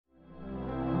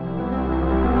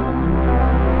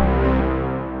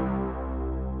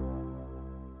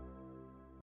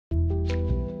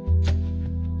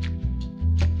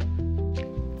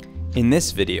In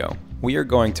this video, we are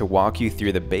going to walk you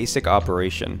through the basic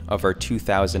operation of our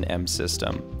 2000M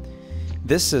system.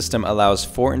 This system allows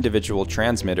 4 individual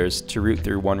transmitters to route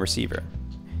through one receiver.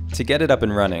 To get it up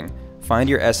and running, find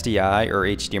your SDI or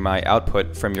HDMI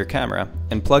output from your camera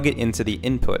and plug it into the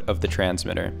input of the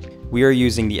transmitter. We are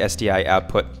using the SDI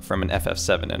output from an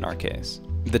FF7 in our case.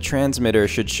 The transmitter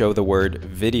should show the word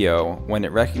video when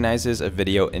it recognizes a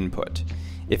video input.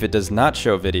 If it does not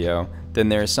show video, then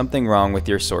there is something wrong with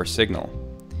your source signal.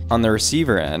 On the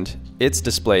receiver end, its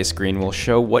display screen will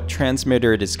show what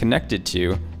transmitter it is connected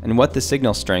to and what the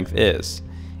signal strength is.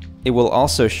 It will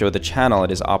also show the channel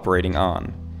it is operating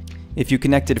on. If you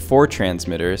connected 4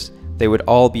 transmitters, they would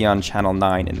all be on channel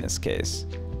 9 in this case.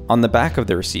 On the back of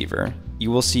the receiver,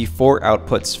 you will see 4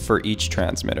 outputs for each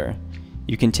transmitter.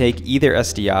 You can take either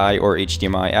SDI or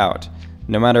HDMI out,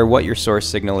 no matter what your source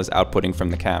signal is outputting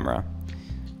from the camera.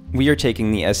 We are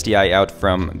taking the SDI out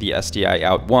from the SDI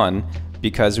out 1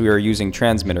 because we are using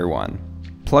transmitter 1.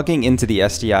 Plugging into the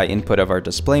SDI input of our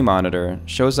display monitor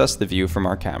shows us the view from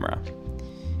our camera.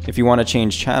 If you want to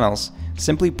change channels,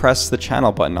 simply press the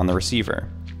channel button on the receiver.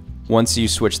 Once you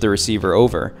switch the receiver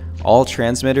over, all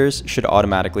transmitters should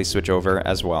automatically switch over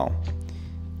as well.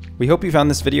 We hope you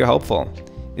found this video helpful.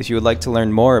 If you would like to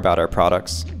learn more about our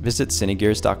products, visit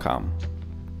CINEGEARS.com.